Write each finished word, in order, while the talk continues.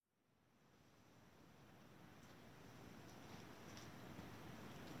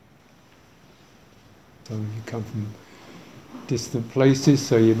you come from distant places,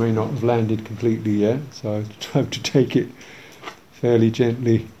 so you may not have landed completely yet. So I try to take it fairly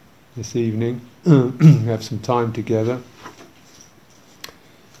gently this evening. Have some time together,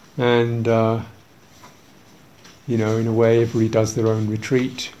 and in a way, everybody does their own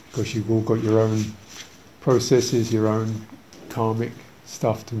retreat because you've all got your own processes, your own karmic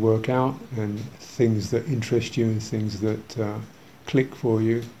stuff to work out, and things that interest you and things that click for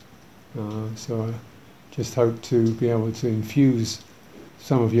you. So I just hope to be able to infuse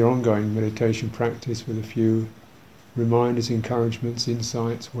some of your ongoing meditation practice with a few reminders, encouragements,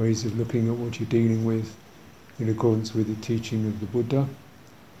 insights, ways of looking at what you're dealing with in accordance with the teaching of the Buddha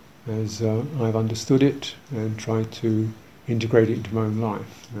as I've understood it, and try to integrate it into my own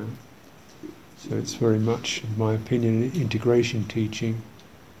life. So it's very much, in my opinion, an integration teaching,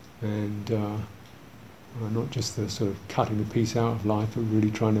 and not just the sort of cutting a piece out of life, but really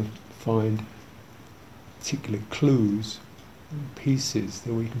trying to find particular clues, pieces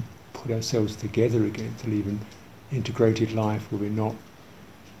that we can put ourselves together again to live an integrated life where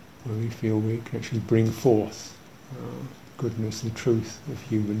we feel we can actually bring forth goodness and truth of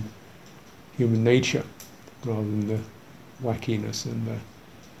human nature, rather than the wackiness and the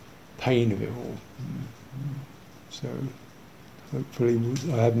pain of it all. So hopefully,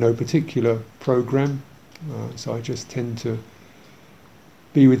 I have no particular program, so I just tend to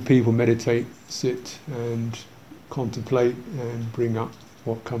be with people, meditate, sit and contemplate and bring up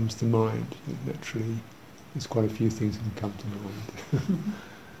what comes to mind. And naturally, there's quite a few things that can come to mind.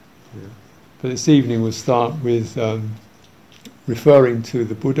 Yeah. But this evening we'll start with referring to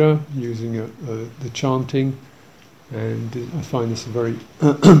the Buddha using the chanting, and I find this a very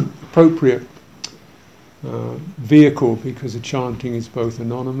appropriate vehicle, because the chanting is both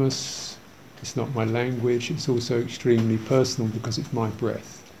anonymous, it's not my language, it's also extremely personal because it's my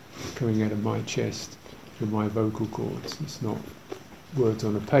breath coming out of my chest through my vocal cords. It's not words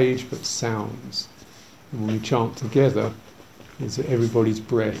on a page but sounds. And when we chant together, it's that everybody's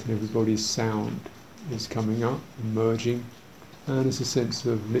breath and everybody's sound is coming up and merging, and there's a sense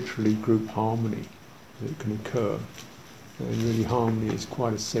of literally group harmony that can occur. And really, harmony is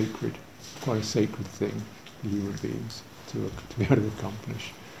quite a sacred thing for human beings to be able to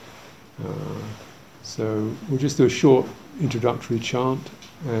accomplish. So we'll just do a short introductory chant,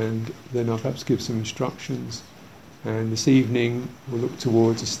 and then I'll perhaps give some instructions. And this evening we'll look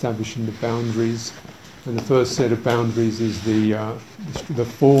towards establishing the boundaries. And the first set of boundaries is the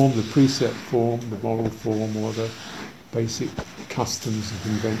form, the precept form, the moral form, or the basic customs and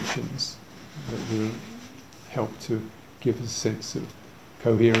conventions that will help to give us a sense of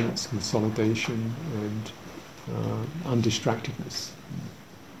coherence, consolidation, and undistractedness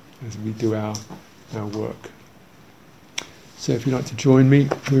as we do our work. So if you'd like to join me,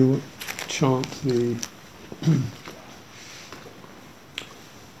 we will chant the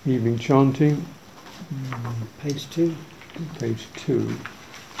evening chanting. Page 2. Page 2.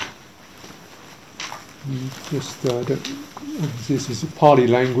 Just this is Pali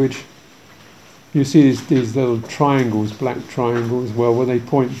language. You see these little triangles, black triangles. Well, when they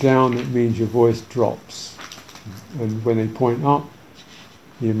point down, it means your voice drops, and when they point up,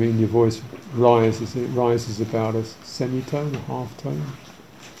 you mean your voice rises. It rises about a semitone, a half tone.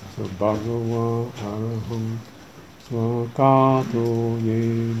 So Bhagava Araham Swakato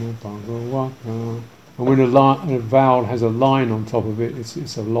Yena Bhagavata. And when a vowel has a line on top of it,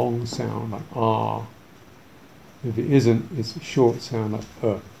 it's a long sound, like ah. If it isn't, it's a short sound, like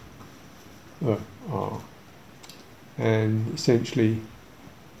ah. And essentially,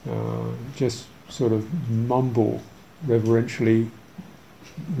 just sort of mumble reverentially.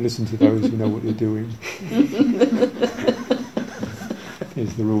 Listen to those who know what they're doing.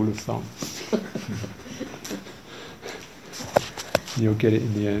 Is the rule of thumb. You'll get it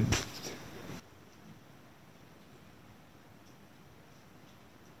in the end.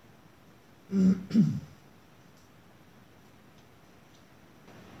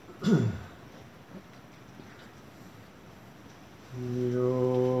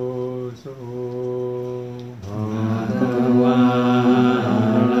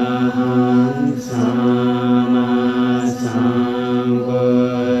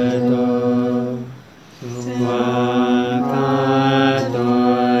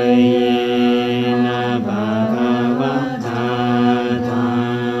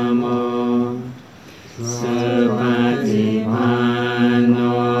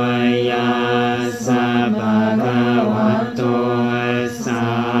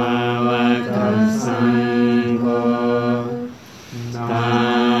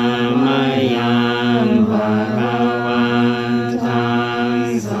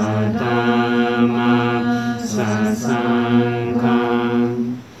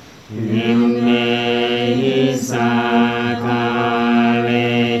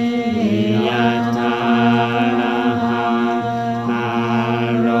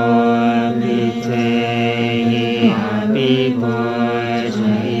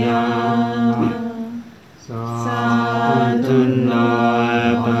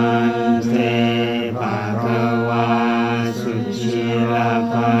 พันเตภะคะวาสุชิล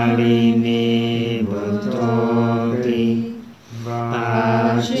ภาลินีบุตโตติปั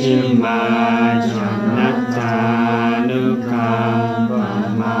จฉิมาชนะจานุกัมป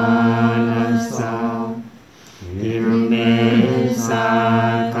มานัสสะอิเมสา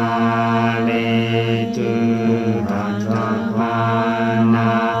กาเลตุตัตถปาน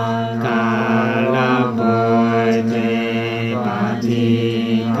ากาลปุเตปฏิ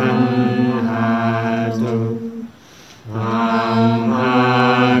คันหาตุอัมหา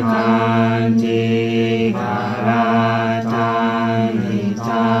คันติกาลาตังหิต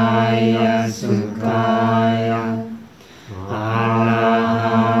ายาสุขายะอะระ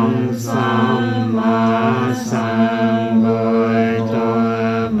หังสัมมาสัมพุทโธ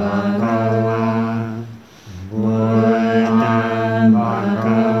ภะคะวาพุทธังภะค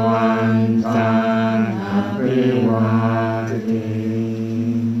ะวันตังอะภิวาเท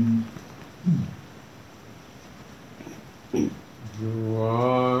สุอา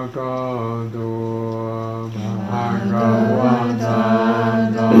คาโตภะคะวะตา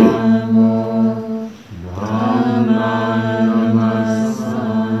ธัมโมธัมมังนัมมัสสา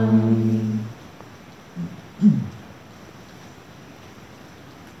มิ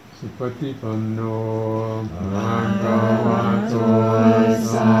สุปฏิปันโนภะคะวะโต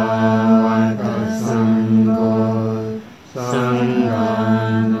สาวกสังโฆสังฆั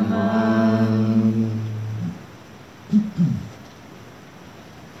งนามามิ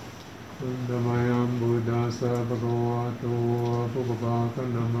ธัมมังบุตตัสสะภะคะวะโตภะคะวะโต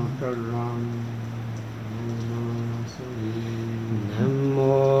นะมะกะรังนะมาสมิ นะโม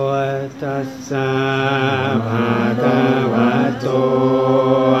ตัสสะภะคะวะโต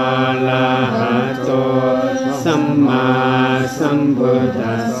อะระหะโตสัมมาสัมพุท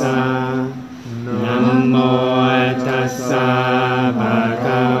ธัสสะนะโมตัสสะภะค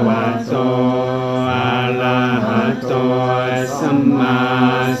ะวะโตอะระหะโตสัมมา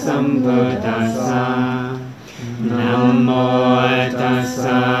สัมพุทธัสสะนะโมตัสส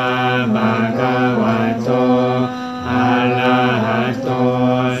ะภะคะวะโตอะระหะโต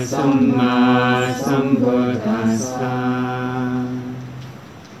สัมมาสัมพุทธัสสะ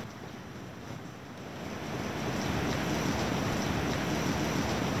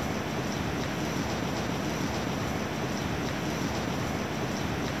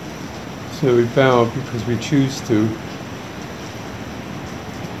So we bow because we choose to.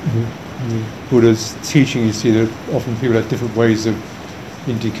 Buddha's teaching, you see that often people have different ways of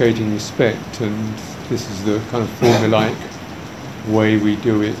indicating respect, and this is the kind of formulaic way we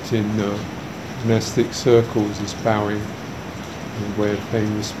do it in monastic circles, is bowing, a way of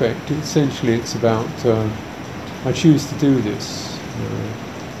paying respect. Essentially it's about, I choose to do this.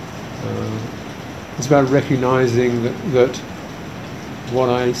 It's about recognizing that what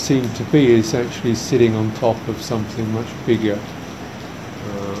I seem to be is actually sitting on top of something much bigger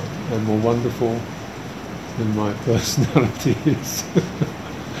and more wonderful than my personality is.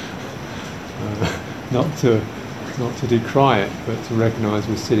 Not to decry it, but to recognise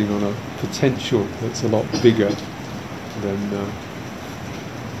we're sitting on a potential that's a lot bigger than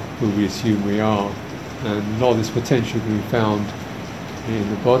who we assume we are. And a lot of this potential can be found in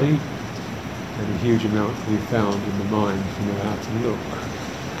the body, and a huge amount can be found in the mind if you know how to look.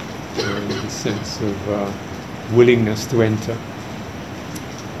 The sense of willingness to enter,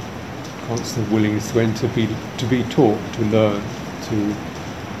 constant willingness to enter, to be taught, to learn, to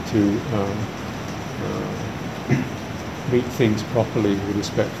meet things properly with a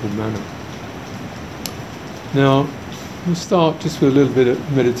respectful manner. Now, we'll start just with a little bit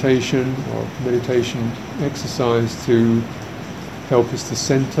of meditation or meditation exercise to help us to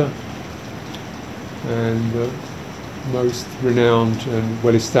center. And the most renowned and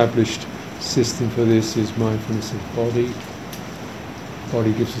well-established system for this is mindfulness of body.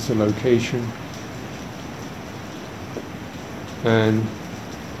 Body gives us a location, and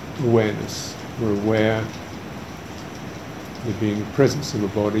awareness. We're aware of being in the presence of a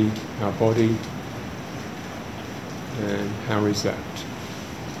body, our body, and how is that?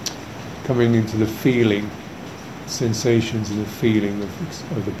 Coming into the feeling, sensations and the feeling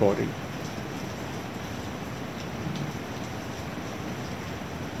of the body.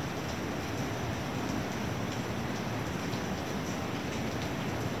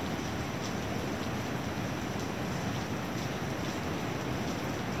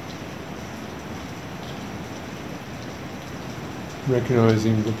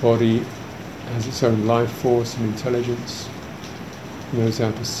 Recognizing the body has its own life force and intelligence, knows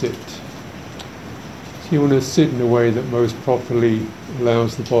how to sit. So you want to sit in a way that most properly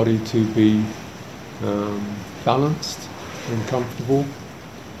allows the body to be balanced and comfortable.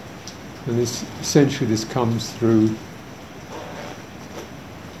 And essentially this comes through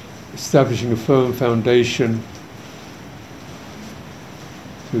establishing a firm foundation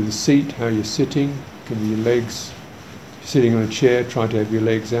through the seat, how you're sitting. It can be your legs. If you're sitting on a chair, try to have your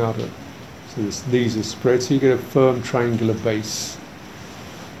legs out. So the knees are spread, so you get a firm triangular base.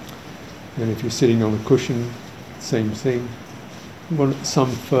 And if you're sitting on a cushion, same thing. You want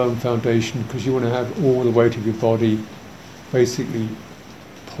some firm foundation because you want to have all the weight of your body basically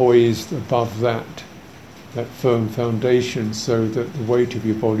poised above that firm foundation, so that the weight of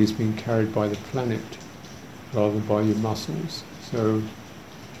your body is being carried by the planet rather than by your muscles. So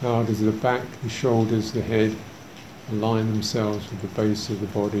how does the back, the shoulders, the head align themselves with the base of the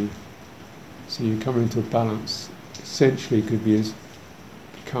body? So you come into a balance. Essentially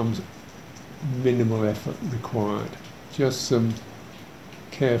becomes minimal effort required. Just some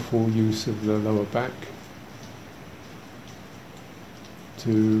careful use of the lower back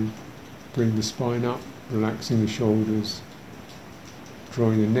to bring the spine up, relaxing the shoulders,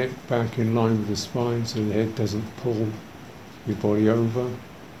 drawing the neck back in line with the spine so the head doesn't pull your body over,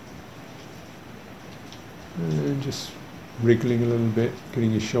 and just wriggling a little bit,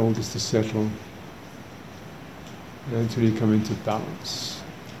 getting your shoulders to settle until you come into balance.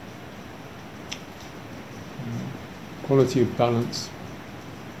 Quality of balance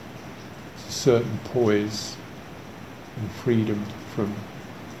is a certain poise and freedom from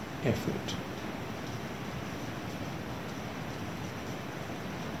effort.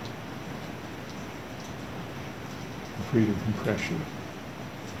 Freedom from pressure.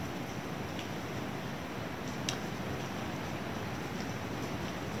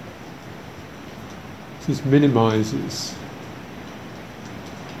 This minimizes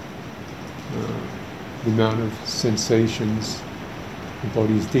the amount of sensations the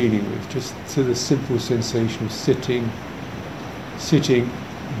body is dealing with, just to the simple sensation of sitting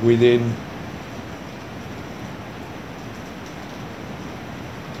within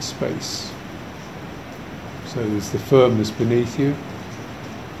space. So there's the firmness beneath you.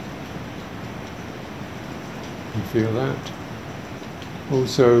 You feel that.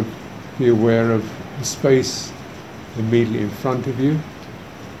 Also be aware of the space immediately in front of you.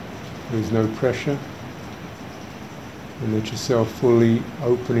 There's no pressure. And let yourself fully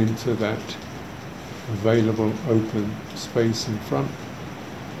open into that available open space in front.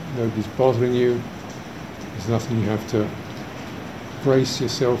 Nobody's bothering you. There's nothing you have to brace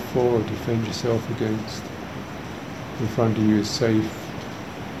yourself for or defend yourself against. In front of you is safe,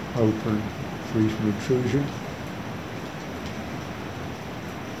 open, free from intrusion.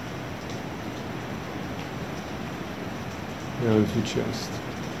 Now into your chest.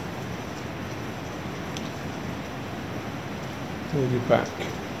 And your back.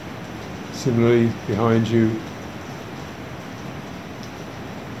 Similarly, behind you.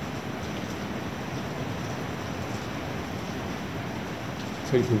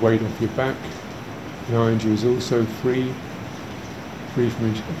 Take the weight off your back. Behind you is also free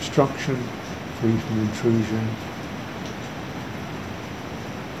from obstruction, free from intrusion.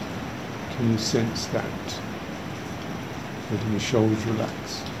 Can you sense that? Letting your shoulders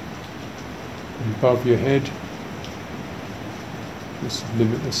relax. And above your head, this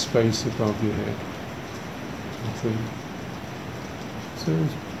limitless space above your head. Nothing. So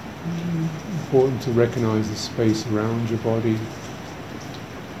it's important to recognize the space around your body,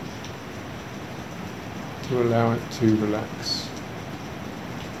 to allow it to relax.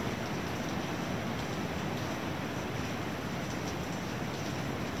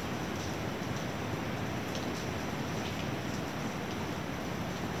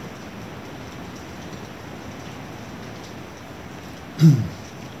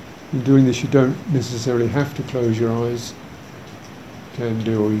 In doing this, you don't necessarily have to close your eyes. You can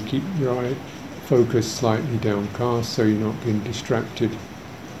do, or you keep your eye focused slightly downcast so you're not getting distracted.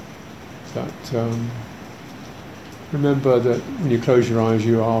 But remember that when you close your eyes,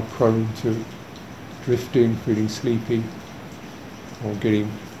 you are prone to drifting, feeling sleepy, or getting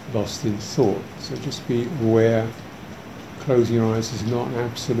lost in thought. So just be aware, closing your eyes is not an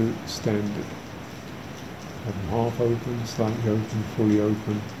absolute standard. Have them half open, slightly open, fully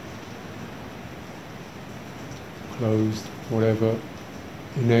open, closed, whatever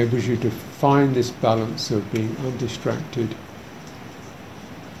enables you to find this balance of being undistracted,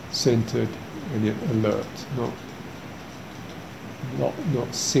 centered, and yet alert, not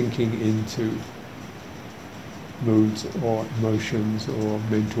sinking into moods or emotions or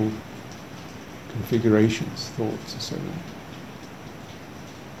mental configurations, thoughts, and so on.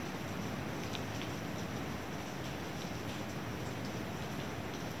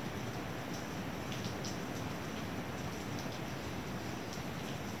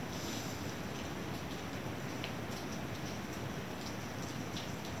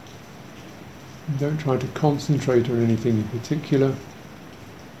 Don't try to concentrate on anything in particular.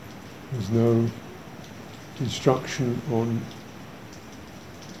 There's no instruction on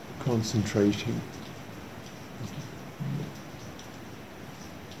concentrating.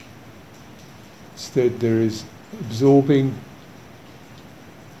 Instead, there is absorbing,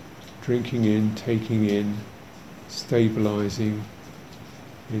 drinking in, taking in, stabilizing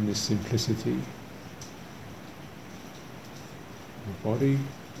in the simplicity of the body,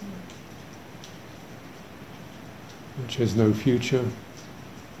 which has no future,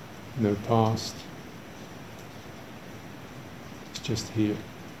 no past. It's just here.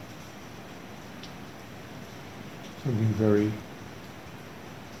 Something very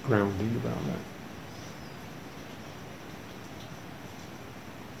grounding about that.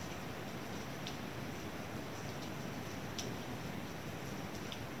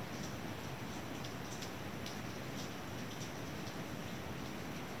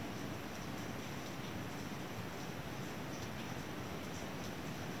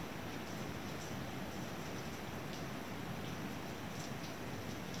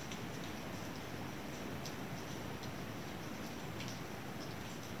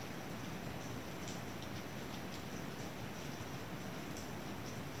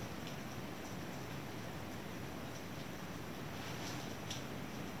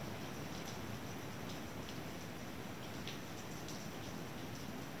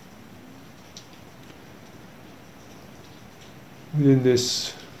 Within this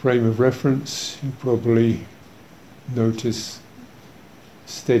frame of reference, you probably notice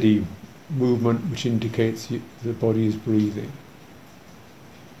steady movement which indicates the body is breathing.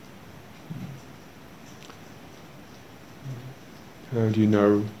 How do you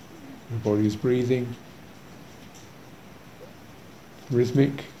know the body is breathing?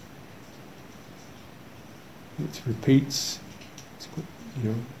 Rhythmic. It repeats. It's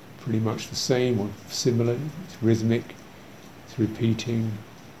pretty much the same or similar. It's rhythmic. It's repeating,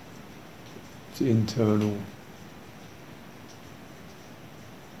 it's internal.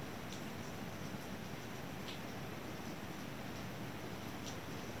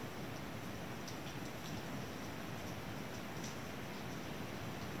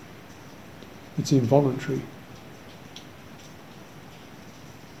 It's involuntary.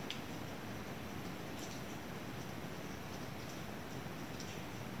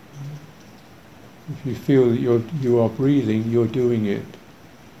 If you feel that you are breathing, you're doing it,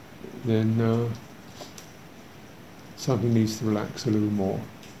 then something needs to relax a little more.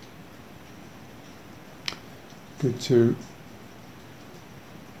 Good to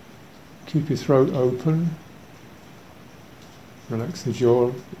keep your throat open, relax the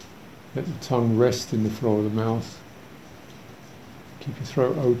jaw, let the tongue rest in the floor of the mouth. Keep your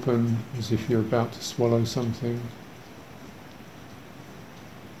throat open as if you're about to swallow something.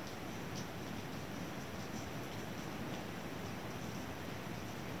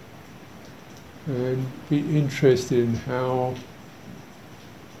 And be interested in how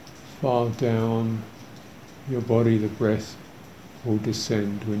far down your body the breath will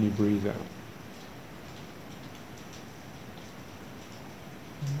descend when you breathe out.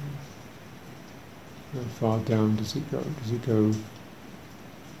 How far down does it go? Does it go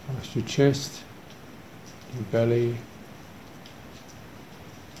past your chest, your belly?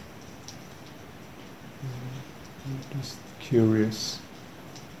 Just curious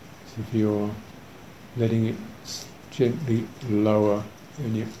as if you're letting it gently lower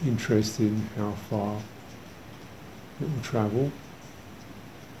and you're interested in how far it will travel.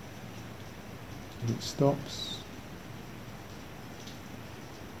 And it stops.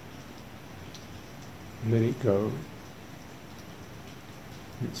 Let it go.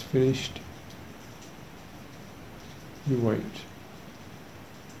 It's finished. You wait.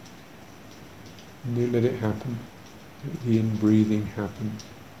 And you let it happen. Let the in-breathing happen.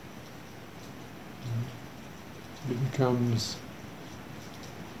 It becomes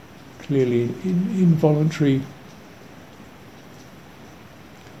clearly involuntary.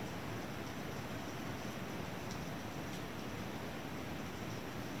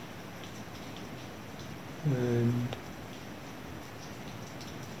 And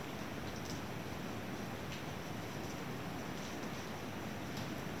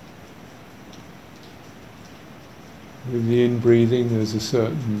with the in-breathing there's a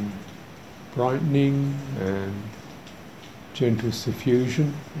certain brightening and gentle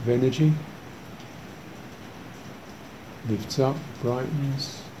suffusion of energy. Lifts up,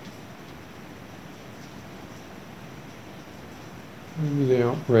 brightens. And with the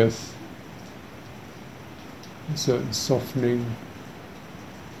out-breath, a certain softening,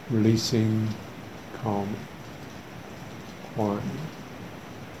 releasing, calming, quieting.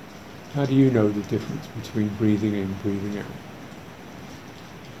 How do you know the difference between breathing in and breathing out?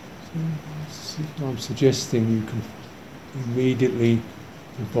 So I'm suggesting you can immediately,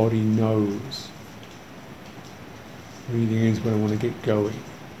 the body knows. Breathing in is when I want to get going.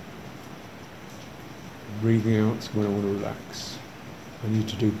 Breathing out is when I want to relax. I need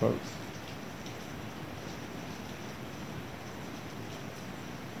to do both.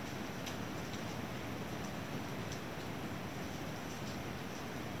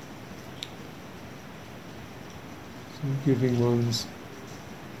 So giving one's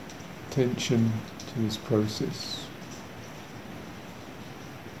attention to this process.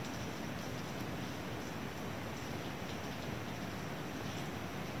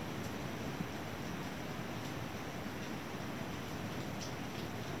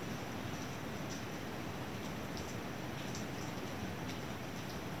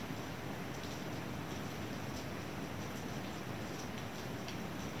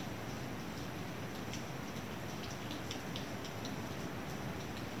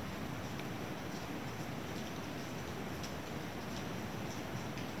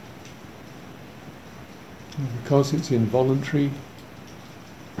 Because it's involuntary,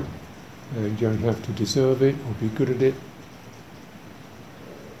 and you don't have to deserve it or be good at it,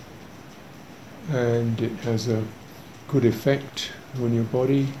 and it has a good effect on your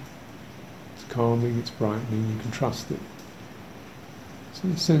body, it's calming, it's brightening, you can trust it. So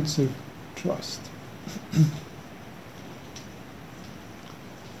a sense of trust.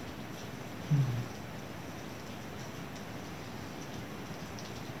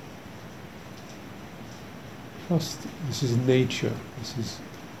 Trust, this is nature, this is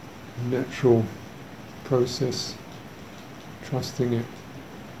a natural process, trusting it,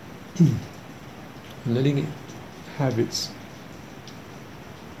 and letting it have its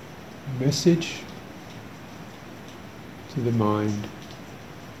message to the mind.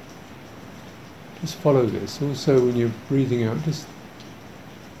 Just follow this. Also when you're breathing out, just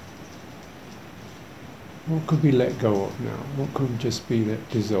what could be let go of now? What could just be let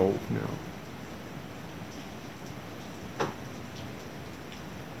dissolve now?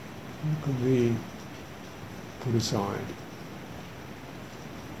 What can be put aside?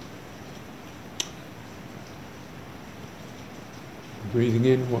 Breathing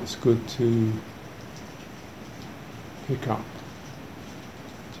in, what's good to pick up,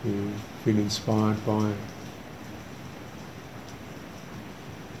 to feel inspired by,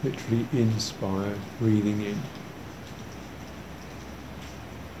 literally inspired, breathing in.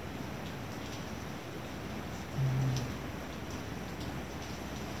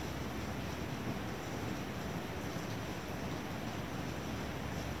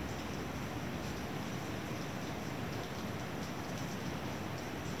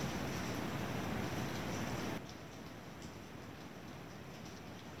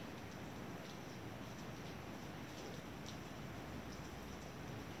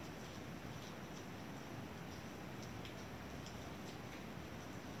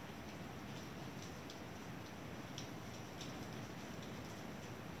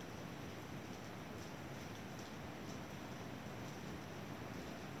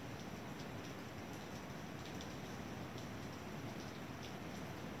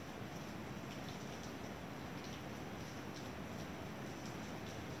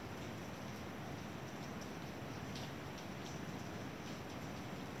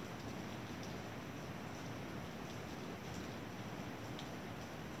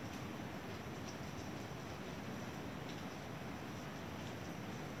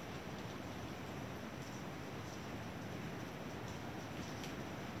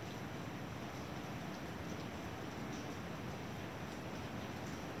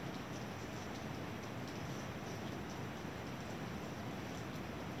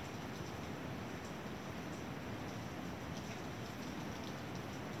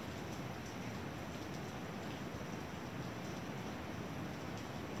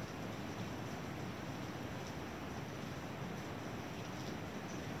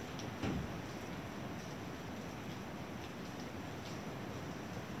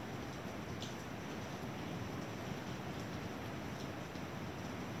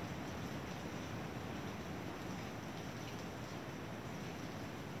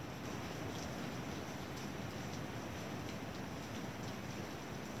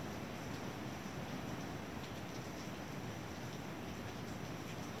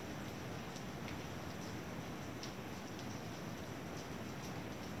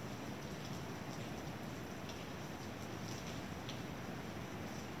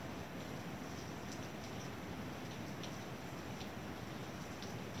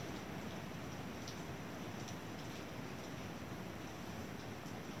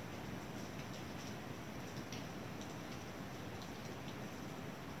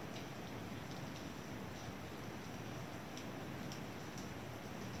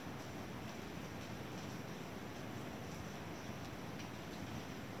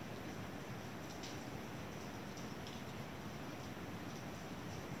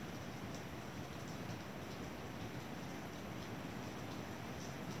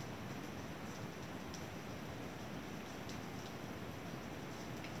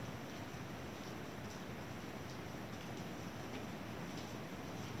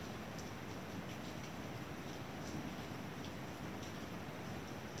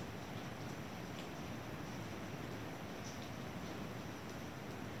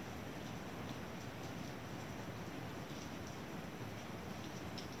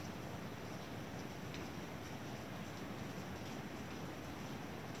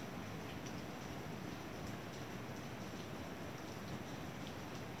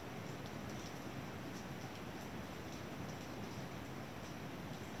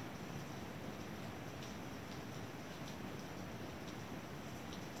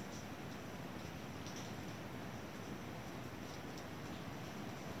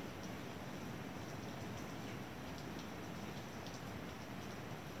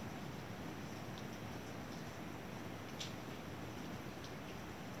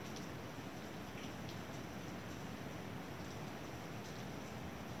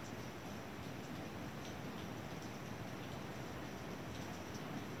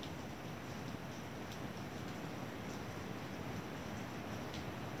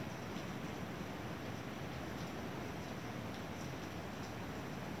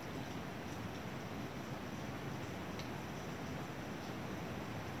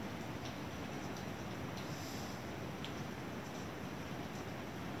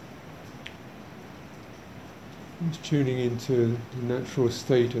 Just tuning into the natural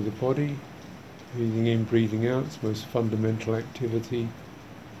state of the body, breathing in, breathing out, it's most fundamental activity,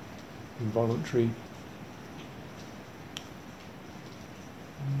 involuntary.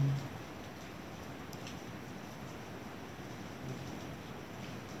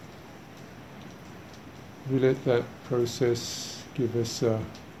 We let that process give us a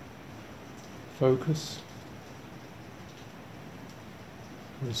focus,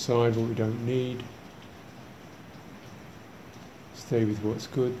 put aside what we don't need, stay with what's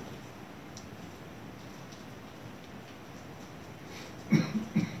good.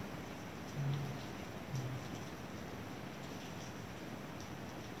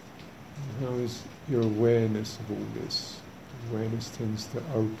 How is your awareness of all this? Awareness tends to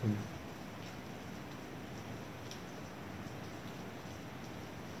open.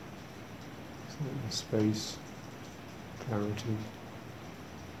 Space, clarity.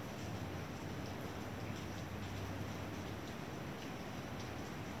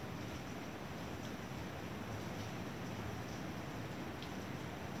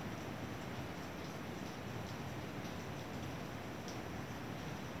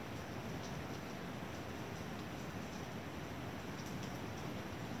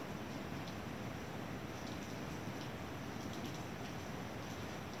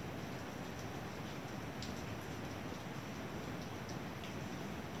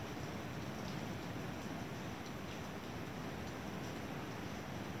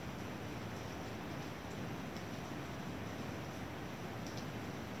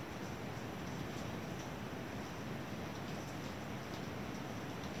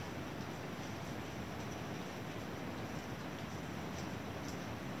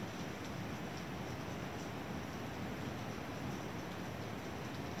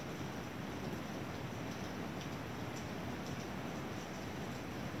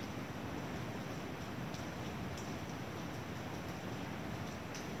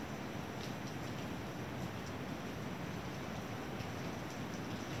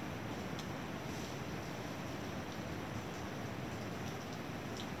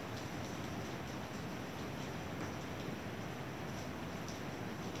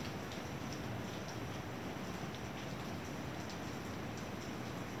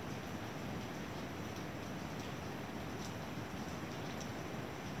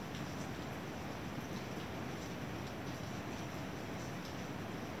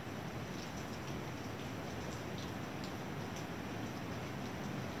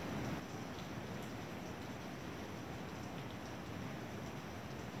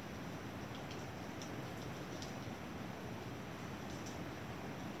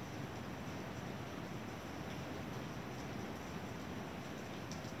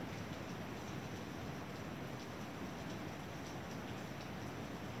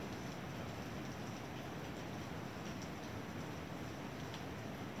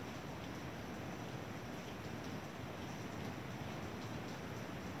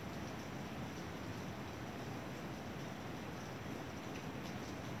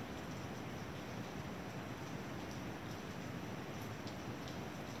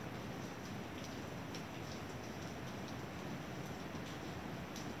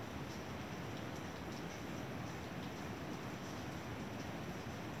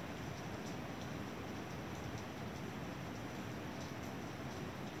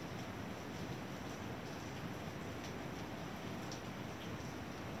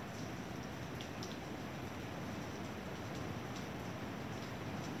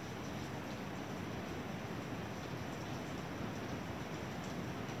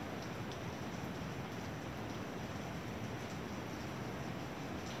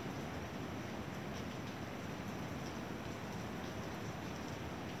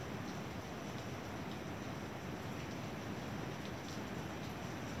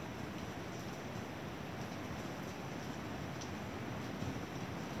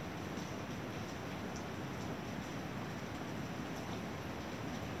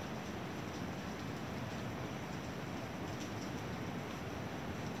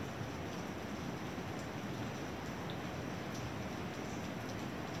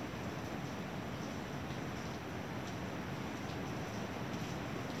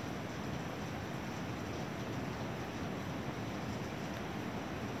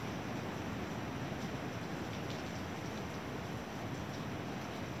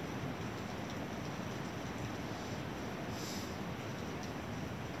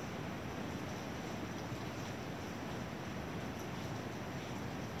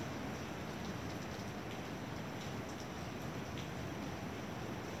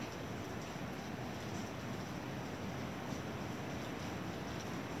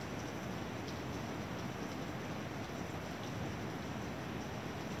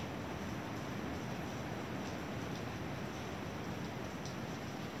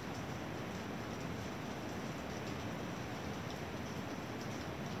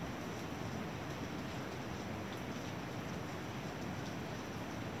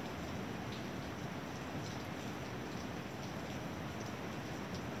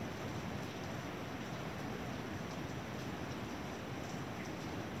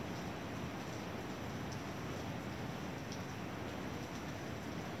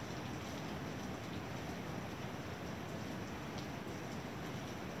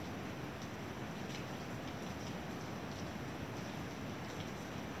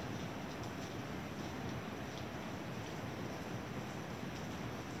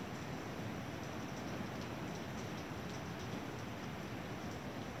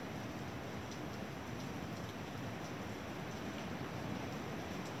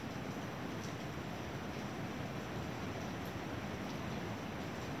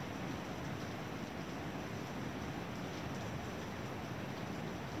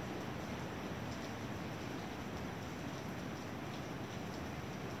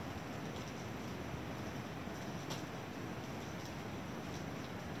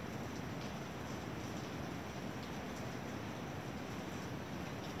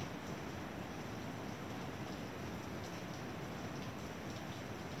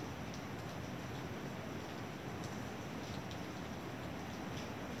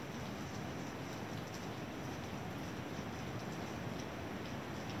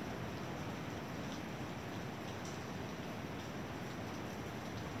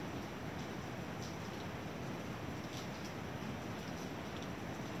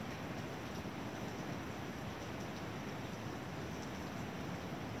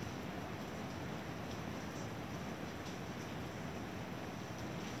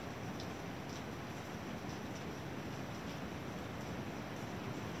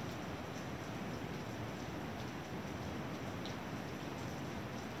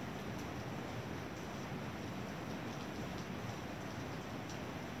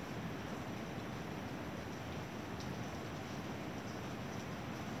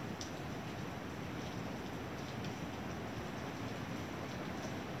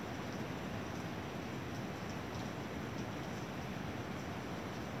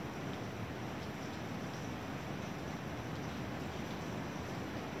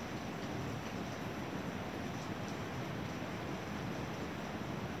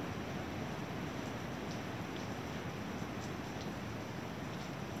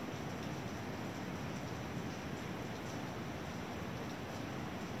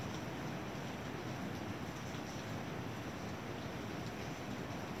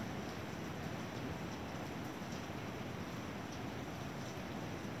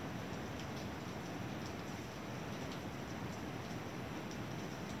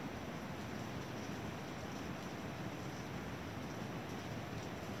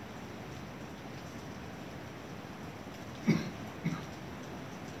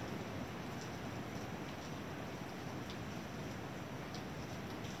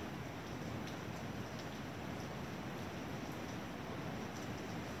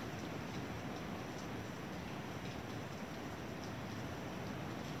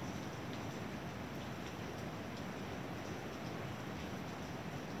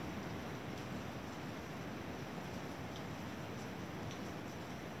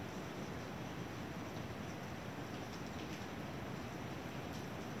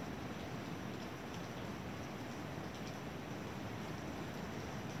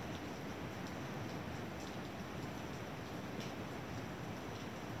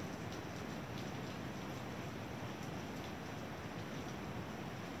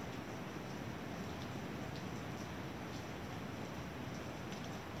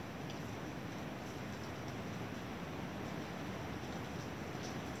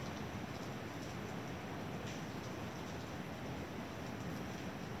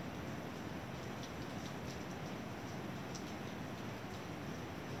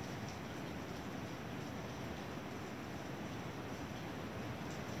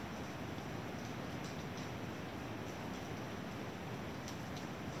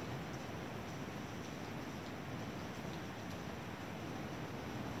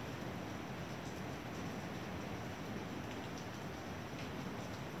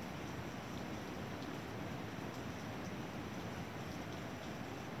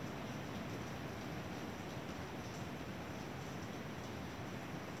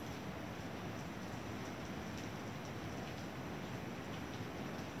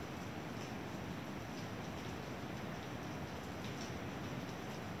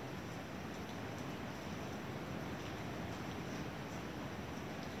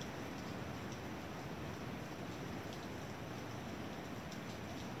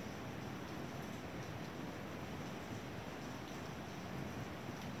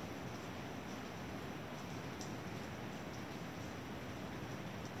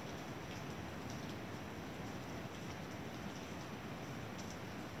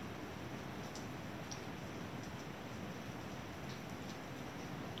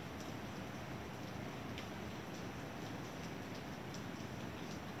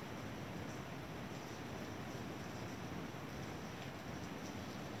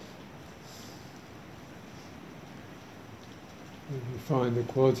 you find the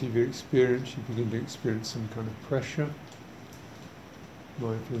quality of your experience, you begin to experience some kind of pressure.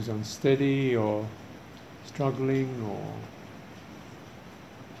 Mind feels unsteady or struggling or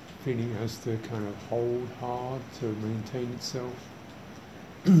feeling it has to kind of hold hard to maintain itself.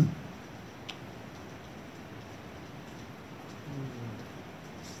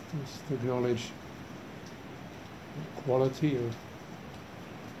 Just acknowledge the quality of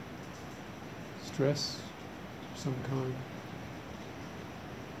stress of some kind,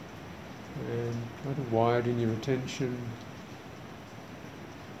 and try to widen your attention,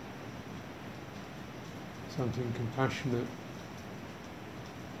 something compassionate,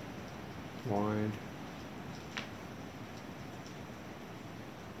 wide.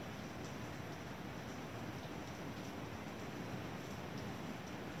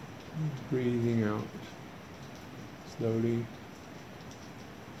 Breathing out slowly.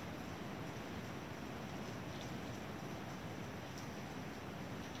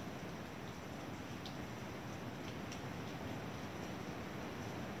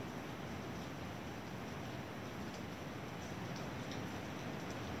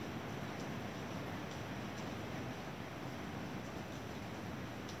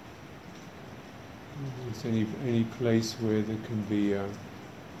 If there's any place where there can be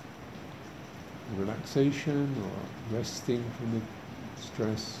relaxation or resting from the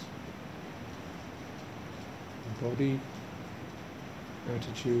stress, the body,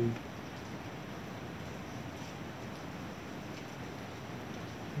 attitude.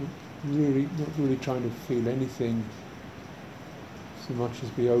 Not really trying to feel anything so much as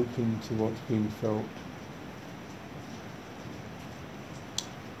be open to what's being felt.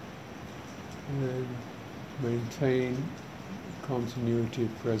 And maintain continuity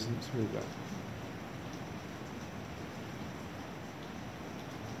of presence with that.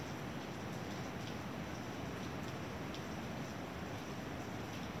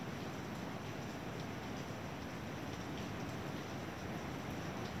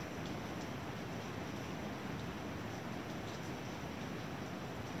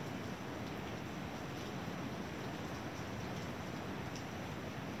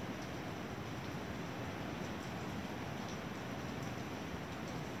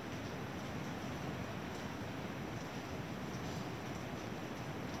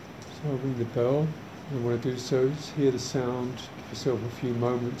 So ring the bell. And when I do so, just hear the sound. Give yourself a few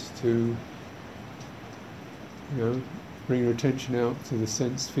moments to, bring your attention out to the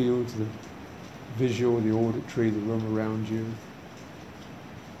sense field, to the visual, the auditory, the room around you.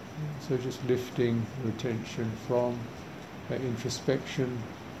 So just lifting your attention from that introspection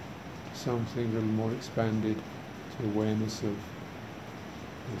to something a little more expanded, to awareness of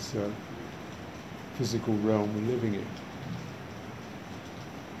this physical realm we're living in.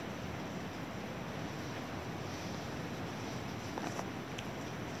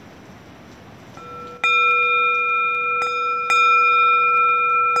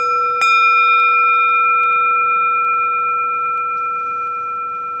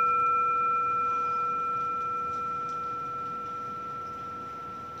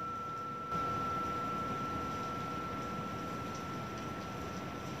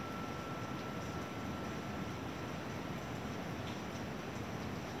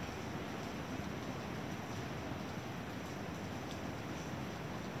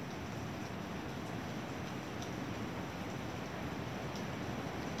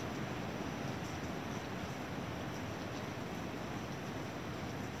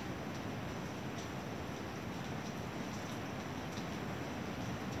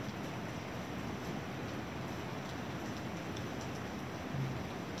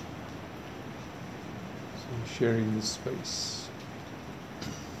 Sharing this space.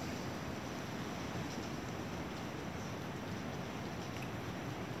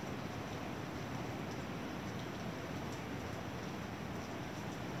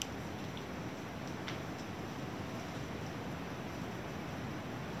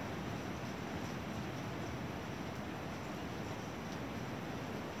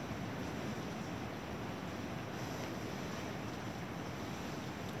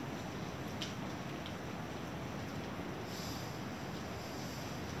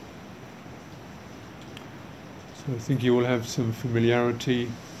 So I think you all have some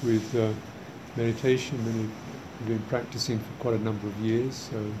familiarity with meditation. Many have been practicing for quite a number of years,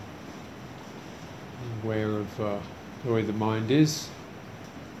 so aware of the way the mind is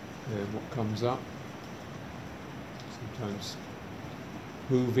and what comes up. Sometimes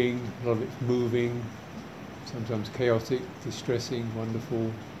moving, a lot of it's moving, sometimes chaotic, distressing,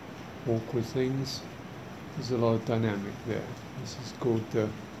 wonderful, awkward things. There's a lot of dynamic there. This is called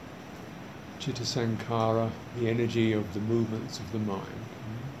Chitta Sankara, the energy of the movements of the mind.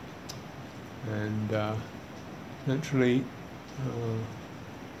 And naturally,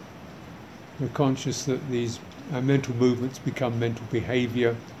 we're conscious that these mental movements become mental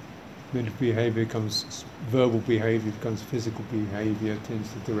behavior becomes verbal behavior, becomes physical behavior,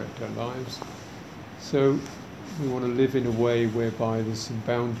 tends to direct our lives. So we want to live in a way whereby there's some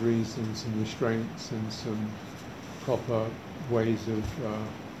boundaries and some restraints and some proper ways of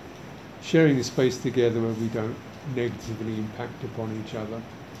sharing the space together where we don't negatively impact upon each other,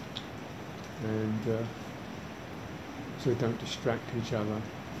 and so don't distract each other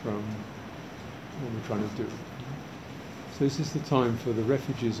from what we're trying to do. So this is the time for the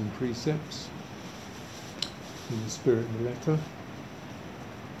refuges and precepts in the spirit and the letter.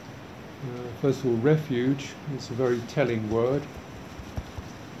 First of all, refuge, it's a very telling word.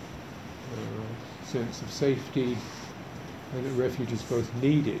 Sense of safety, and that refuge is both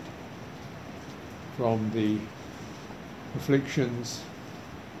needed from the afflictions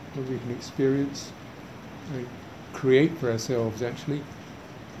that we can experience and create for ourselves actually,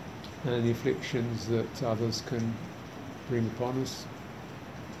 and the afflictions that others can bring upon us,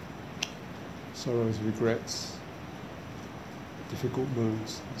 sorrows, regrets, difficult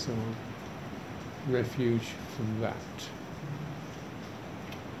moods and so on. Refuge from that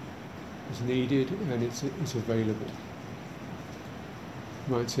is needed, and it's available.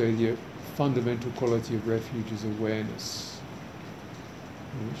 You might say the fundamental quality of refuge is awareness,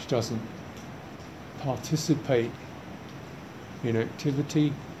 which doesn't participate in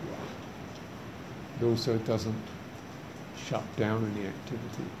activity, but also doesn't shut down any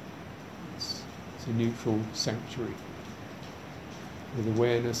activity. It's a neutral sanctuary. With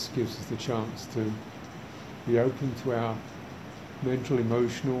awareness gives us the chance to be open to our mental,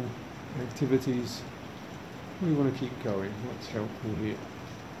 emotional activities. We want to keep going. What's helpful here?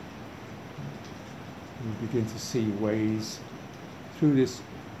 We begin to see ways, through this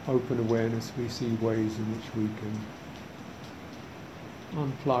open awareness, we see ways in which we can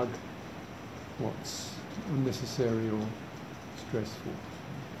unplug what's unnecessary or stressful.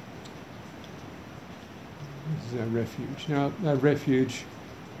 This is our refuge. Now, our refuge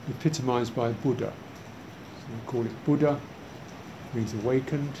epitomized by Buddha. So we call it Buddha, means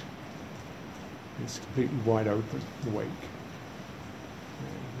awakened. It's completely wide open, awake.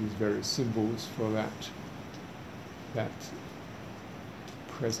 Use various symbols for that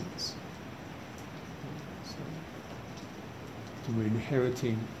presence. So we're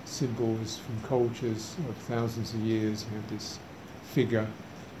inheriting symbols from cultures of thousands of years. You have this figure,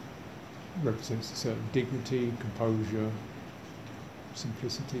 represents a certain dignity, composure,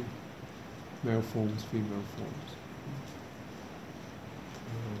 simplicity, male forms, female forms.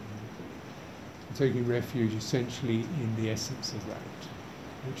 Taking refuge essentially in the essence of that,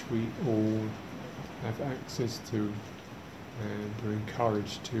 which we all have access to and are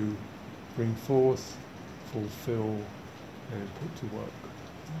encouraged to bring forth, fulfill, and put to work.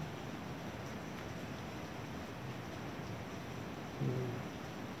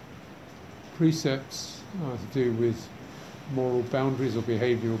 Precepts are to do with moral boundaries or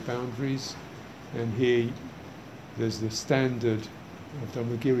behavioural boundaries, and here there's the standard of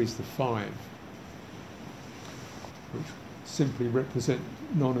Dharmagiri, the 5, which simply represent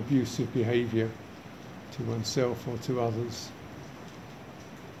non-abusive behaviour to oneself or to others.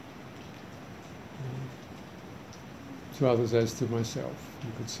 To others as to myself,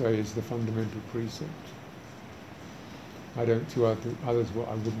 you could say, is the fundamental precept. I don't do others what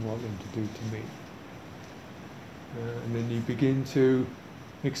I wouldn't want them to do to me. And then you begin to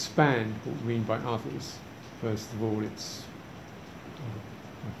expand what we mean by others. First of all, it's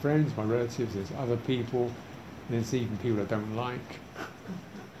my friends, my relatives, there's other people, there's even people I don't like.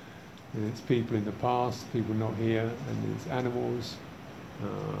 And it's people in the past, people not here, and there's animals,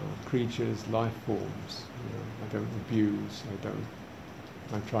 creatures, life forms. I don't abuse,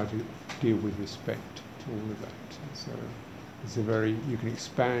 I try to deal with respect to all of that. So it's you can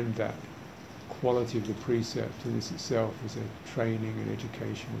expand that quality of the precept, and this itself is a training and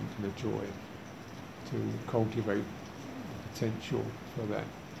education and a joy to cultivate the potential for that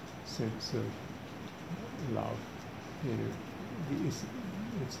sense of love. It's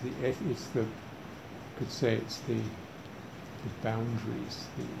the boundaries,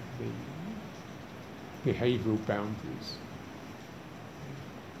 the behavioural boundaries,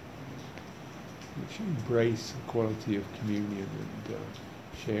 which embrace the quality of communion and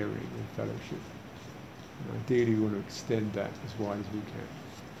sharing and fellowship. And ideally, we want to extend that as wide as we can.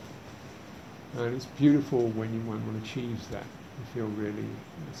 And it's beautiful when one achieves that. You feel really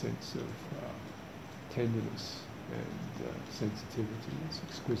a sense of tenderness and sensitivity. It's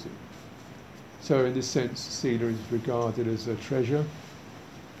exquisite. So in this sense, sila is regarded as a treasure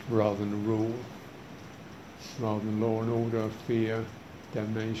rather than a rule, rather than law and order, fear,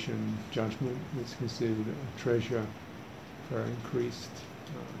 damnation, judgment. It's considered a treasure for increased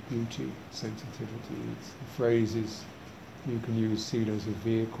beauty, sensitivity. The phrase is, you can use sila as a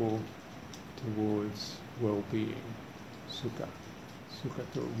vehicle towards well-being, sukha.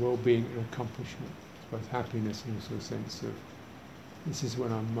 Sucitto, well-being and accomplishment, both happiness and also a sense of, this is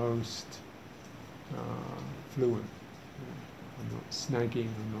when I'm most fluent. I'm not snagging,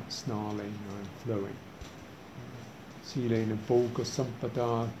 I'm not snarling, I'm flowing. Silena bhoga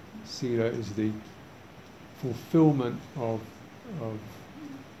sampada, sila is the fulfillment of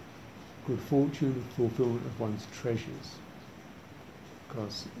good fortune, fulfillment of one's treasures.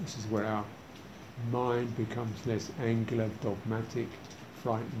 Because this is where our mind becomes less angular, dogmatic,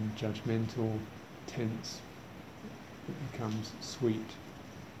 frightened, judgmental, tense. It becomes sweet,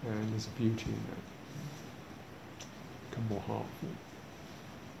 and there's beauty in that. Become more heartful.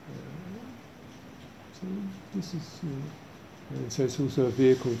 So this is, and so it's also a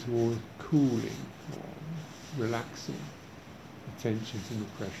vehicle toward cooling, or relaxing the tensions and the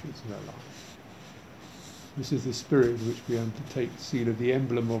pressures of our life. This is the spirit with which we undertake sila. The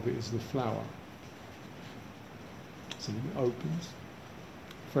emblem of it is the flower. Something that opens,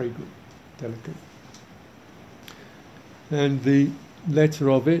 fragrant, delicate. And the letter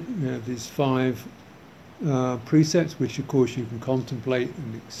of it, these 5 precepts, which of course you can contemplate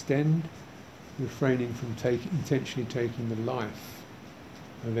and extend, refraining from intentionally taking the life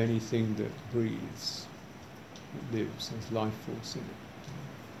of anything that breathes, that lives, has life force in it.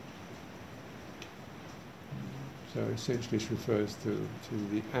 So essentially this refers to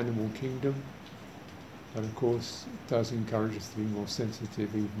the animal kingdom, but of course it does encourage us to be more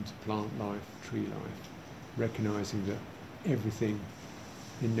sensitive even to plant life, tree life, recognising that everything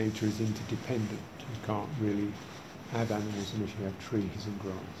in nature is interdependent. You can't really have animals unless you have trees and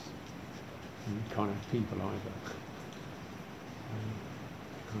grass. And you can't have people either.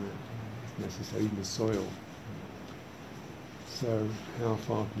 It's necessary, even the soil. So how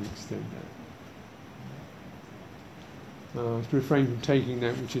far can you extend that? To refrain from taking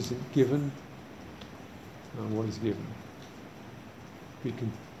that which isn't given. What is given? We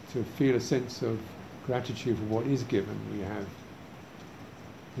can to feel a sense of gratitude for what is given. We have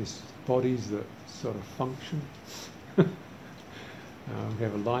these bodies that sort of function. We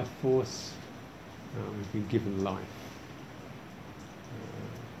have a life force. We've been given life.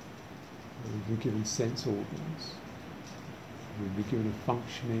 We've been given sense organs. We've been given a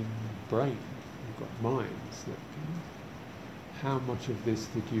functioning brain. We've got minds. How much of this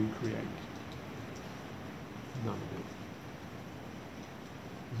did you create? None of it.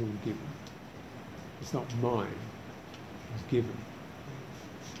 It's all given. It's not mine. It's given.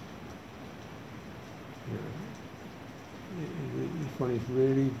 If one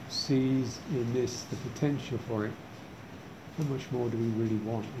really sees in this the potential for it, how much more do we really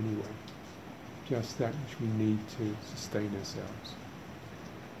want anyway? Just that which we need to sustain ourselves.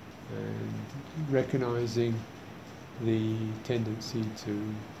 And recognising the tendency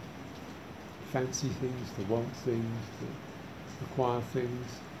to fancy things, to want things, to acquire things,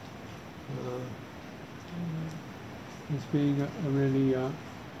 as being a really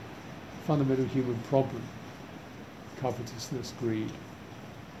fundamental human problem. Covetousness, greed.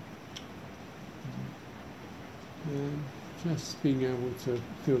 And just being able to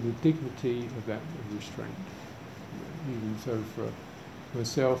feel the dignity of that restraint. Even so for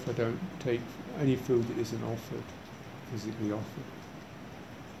myself, I don't take any food that isn't offered, physically offered.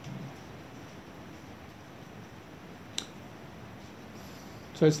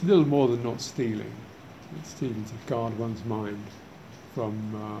 So it's a little more than not stealing. It's stealing to guard one's mind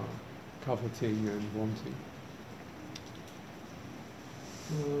from coveting and wanting.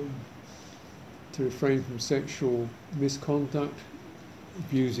 To refrain from sexual misconduct,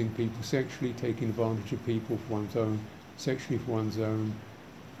 abusing people sexually, taking advantage of people for one's own, sexually for one's own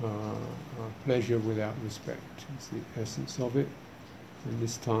pleasure without respect. It's the essence of it. And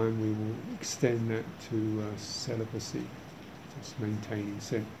this time we will extend that to celibacy, just maintaining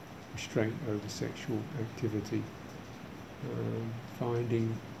restraint over sexual activity.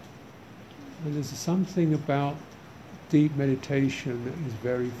 Finding, and there's something about deep meditation that is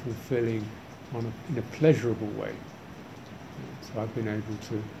very fulfilling in a pleasurable way. So I've been able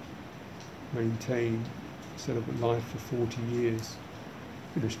to maintain celibate life for 40 years.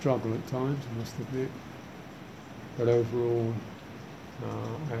 Been a struggle at times, I must admit, but overall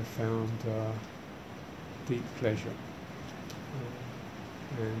I've found deep pleasure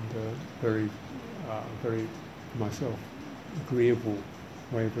and very myself agreeable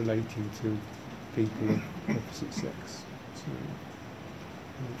way of relating to people of opposite sex. So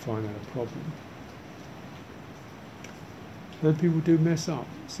I don't find that a problem. And people do mess up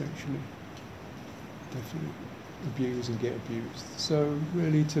sexually. Definitely abuse and get abused. So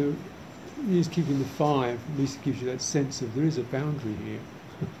really to just keeping the 5, at least it gives you that sense of there is a boundary here.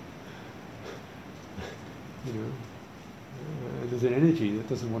 You know, there's an energy that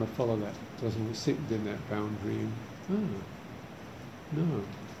doesn't want to follow that, doesn't want to sit within that boundary and, no,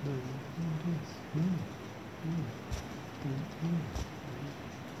 it is,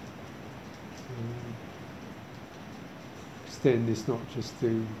 extend this not just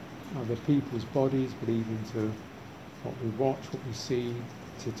to other people's bodies, but even to what we watch, what we see,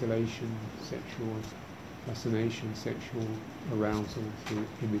 titillation, sexual fascination, sexual arousal through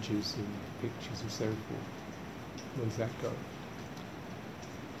images and pictures and so forth. Where does that go?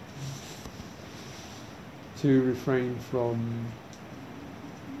 To refrain from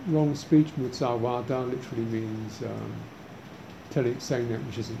wrong speech, mutsawada literally means saying that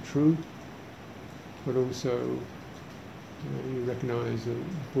which isn't true, but also you recognise that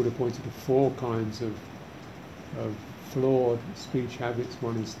Buddha pointed to 4 kinds of flawed speech habits.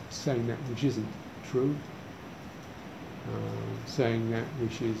 One is saying that which isn't true, saying that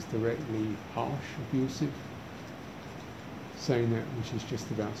which is directly harsh, abusive, saying that which is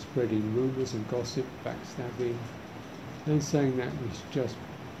just about spreading rumours and gossip, backstabbing, and saying that which is just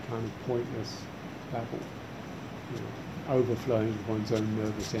kind of pointless babble, overflowing one's own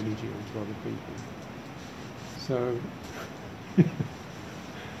nervous energy onto other people. So,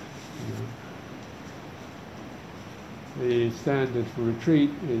 the standard for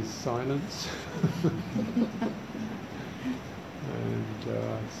retreat is silence, and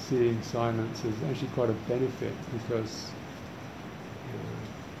seeing silence is actually quite a benefit because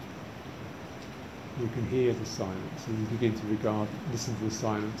you can hear the silence and you begin to listen to the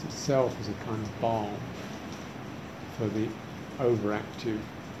silence itself as a kind of balm for the overactive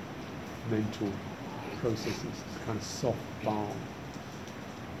mental processes, it's kind of soft balm.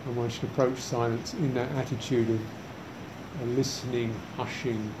 And one should approach silence in that attitude of a listening,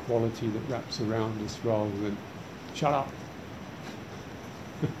 hushing quality that wraps around us rather than, shut up!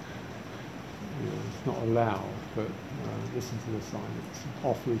 It's not allowed, but listen to the silence,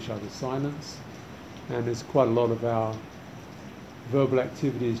 offer each other silence. And there's quite a lot of our verbal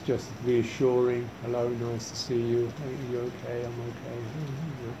activity is just reassuring, hello, nice to see you, are you okay, I'm okay.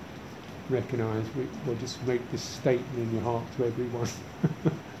 Recognise, we'll just make this statement in your heart to everyone.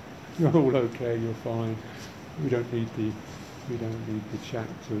 You're all okay, you're fine. We don't need the chat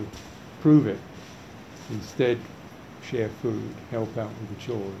to prove it. Instead, share food, help out with the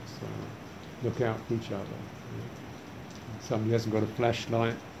chores, look out for each other. Somebody hasn't got a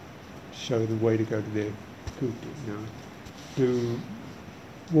flashlight, show the way to go to their kuti. Do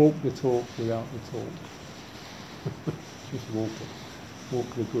walk the talk without the talk. Just walk it. Walk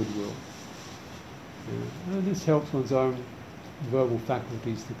the goodwill. And this helps one's own verbal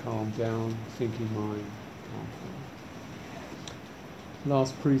faculties to calm down, thinking mind calm down.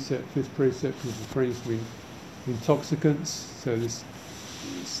 Last precept, 5th precept, is refrain from intoxicants. So the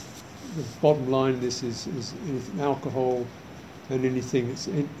bottom line of this is alcohol and anything that's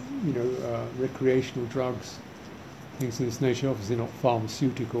recreational drugs, things of this nature. Obviously not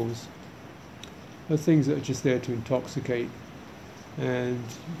pharmaceuticals, but things that are just there to intoxicate. And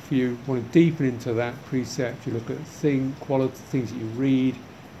if you want to deepen into that precept, you look at quality things that you read,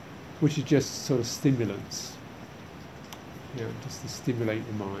 which is just sort of stimulants, just to stimulate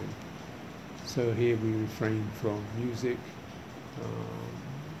the mind. So here we refrain from music,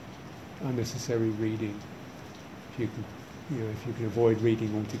 unnecessary reading. If you can avoid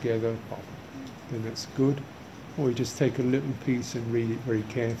reading altogether, then that's good. Or you just take a little piece and read it very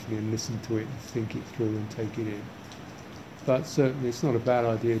carefully and listen to it and think it through and take it in. But certainly it's not a bad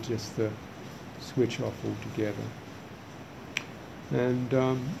idea just to switch off altogether. And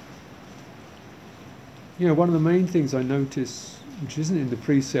one of the main things I notice, which isn't in the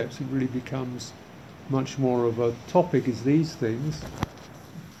precepts, it really becomes much more of a topic, is these things.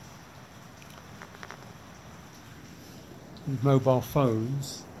 Mobile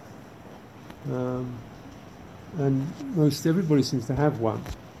phones, and most everybody seems to have one.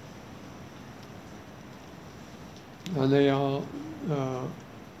 And they are, and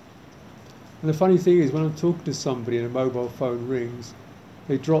the funny thing is, when I'm talking to somebody and a mobile phone rings,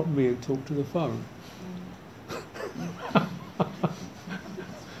 they drop me and talk to the phone.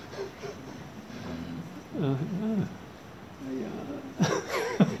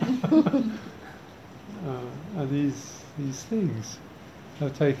 And these things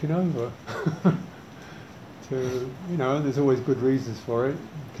have taken over to, there's always good reasons for it.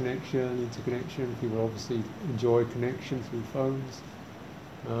 Connection, interconnection. People obviously enjoy connection through phones.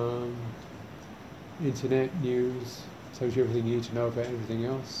 Internet, news, tells you everything you need to know about everything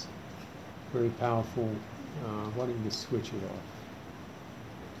else. Very powerful. Why don't you just switch it off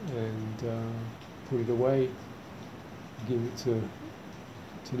and put it away, give it to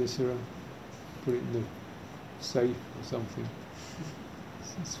Nisara, put it in the safe or something,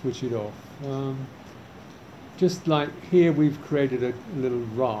 switch it off. Just like here we've created a little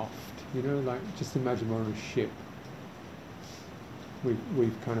raft, like just imagine we're on a ship.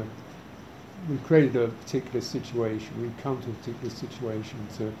 We've created a particular situation, we've come to a particular situation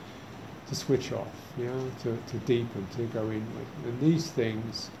to switch off, to deepen, to go inward. And these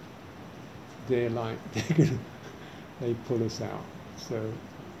things, they pull us out. So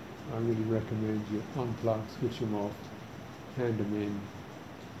I really recommend you unplug, switch them off, hand them in,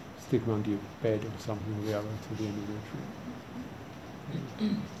 stick them under your bed or something or the other till the end of the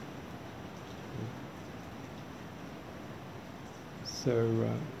retreat. So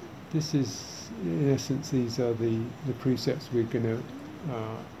this is, in essence, these are the precepts we're going to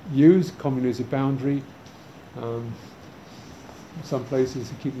use. Common as a boundary. Some places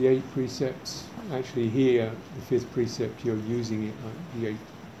to keep the 8 precepts. Actually here, the 5th precept, you're using it like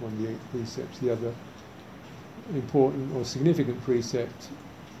one of the 8 precepts. The other important or significant precept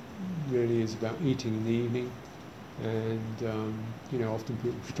really is about eating in the evening. And often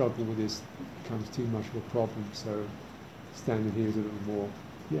people struggle with this, it becomes too much of a problem. So standard here is a little more,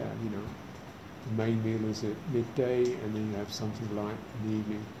 the main meal is at midday, and then you have something light in the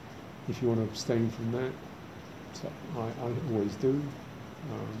evening. If you want to abstain from that, I always do.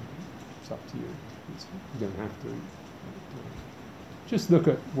 It's up to you. You don't have to. Just look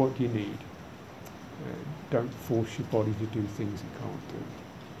at what you need. And don't force your body to do things it can't do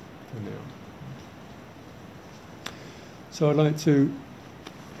for now. So I'd like to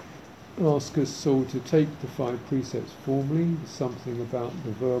ask us all to take the 5 precepts formally. Something about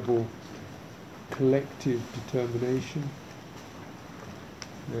the verbal collective determination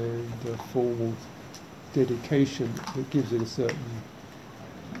and a formal dedication that gives it a certain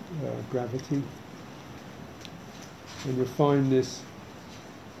gravity. And you'll find this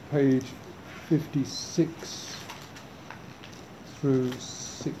page 56 through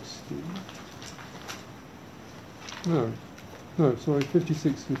 60. No, sorry,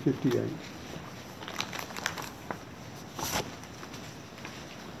 56 through 58.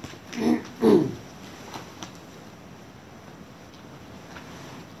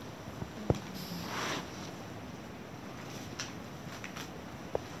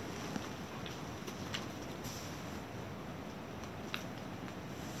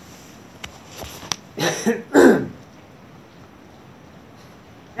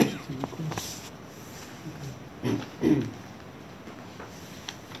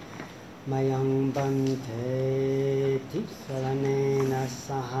 Mayang bante tisaranena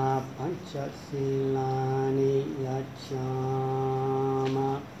saha panchasilani yachama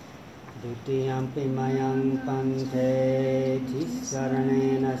Dutiyampi mayang bante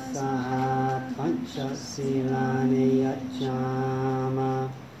tisaranena saha panchasilani yachama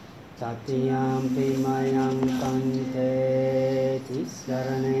Tatiyampi mayang bante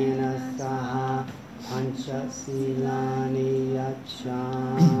tisaranena saha Panchasilani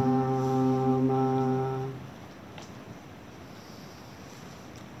yachama.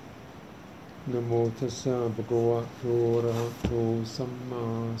 Namo tassa bhagavato arahato samma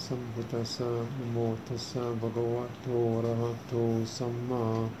sambuddhassa. Namo tassa bhagavato arahato samma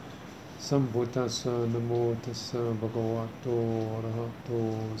sambuddhassa. Namo tassa bhagavato arahato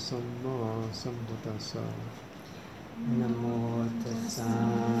samma sambuddhassa. Namo tassa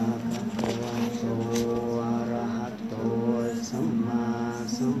bhagavato arahato samma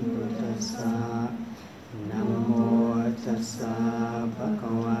sambuddhassa. Namo tassa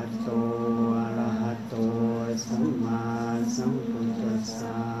bhagavato arahato samma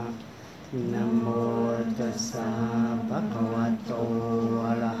sambuddhassa. Namo tassa bhagavato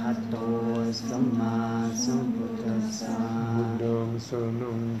arahato samma sambuddhassa. Buddhang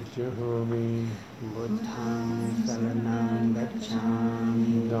saranang gacchami. Buddhang saranang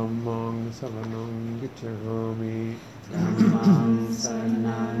gacchami. Dhammang saranang gacchami. Dhammang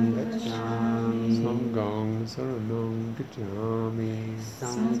saranang gacchami. Sanghang saranang gacchami.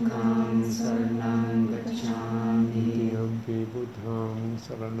 Sanghang saranang gacchami. Dutiyampi buddhang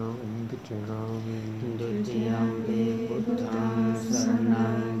saranang gacchami. Dutiyampi buddhang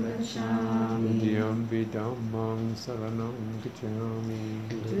saranang gacchami. Dutiyampi dhammang saranang gacchami.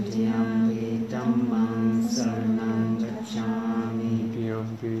 Dutiyampi dhammang saranang gacchami.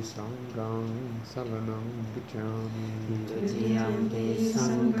 Dutiyampi sanghang saranam gacchami. Tatiyampi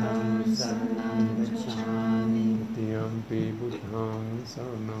sangham saranam gacchami. Tatiyampi buddhang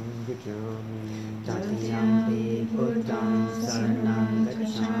saranam gacchami. Tatiyampi buddham saranam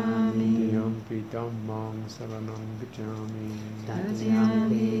gacchami. Tatiyampi dhammang saranam gacchami.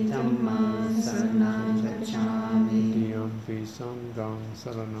 Tatiyampi dhammam saranam gacchami. Tatiyampi sanghang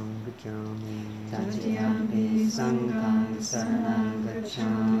saranam gacchami. Tatiyampi sangham saranam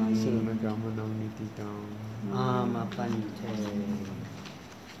gacchami. Saranagammanam nititang. Amapante.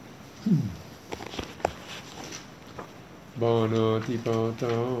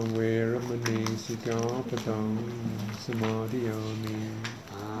 Bānātipātā veramani sikāpadāṃ samadhiyāmi.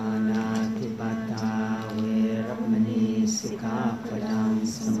 Anatipata veramani sikāpadāṃ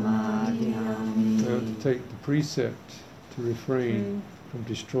samadhiyāmi. I have to take the precept to refrain from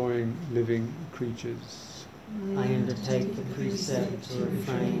destroying living creatures. I undertake the precept to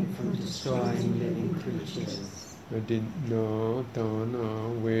refrain from destroying living creatures. Adinna dana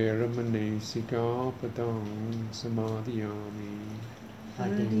veramani sikāpadāṃ samadhiyāmi.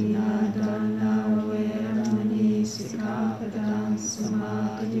 Adinna dana veramani sikāpadāṃ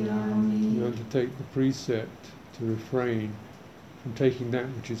samadhiyāmi. I have to take the precept to refrain from taking that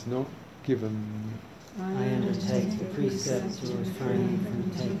which is not given. I undertake the precept to refrain from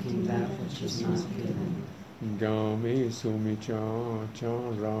taking that which is not given. Gāmi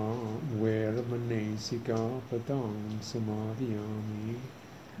sumicācara veramani sikāpadāṃ samadhiyāmi.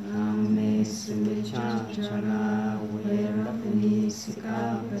 Kame sumichācara veramani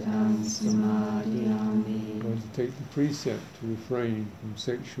sikāpadāṃ samadhiyāmi. I have to take the precept to refrain from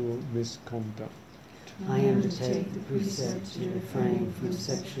sexual misconduct. I undertake the precept to refrain from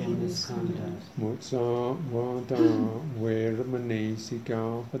sexual misconduct. Mutsa vada veramani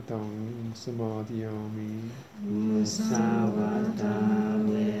sikāpadāṃ samadhiyāmi. Musavada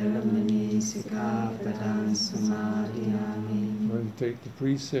veramani sikāpadāṃ samadhiyāmi. I have to take the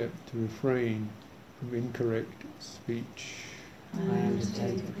precept to refrain from incorrect speech. I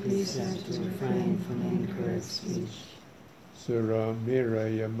undertake the precept to refrain from incorrect speech. Sura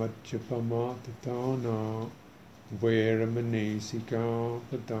miraya majjapamatatana veramani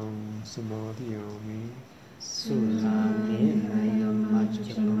sikāpadāṃ samadhiyāmi. Sula niraya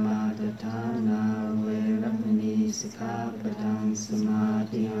majjapamadhatana veramani sikāpadāṃ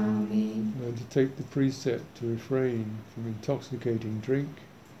samadhiyāmi. I have to take the precept to refrain from intoxicating drink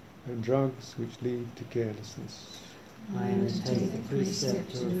and drugs which lead to carelessness. I undertake the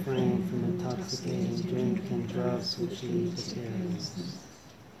precept to refrain from intoxicating drink and drugs which lead to carelessness.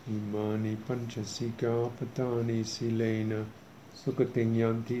 Imani panchasika patani silena sukating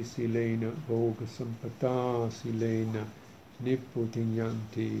yanti silena bhoga sampata silena nipputing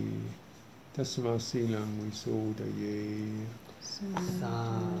yanti tasma silang visodaye.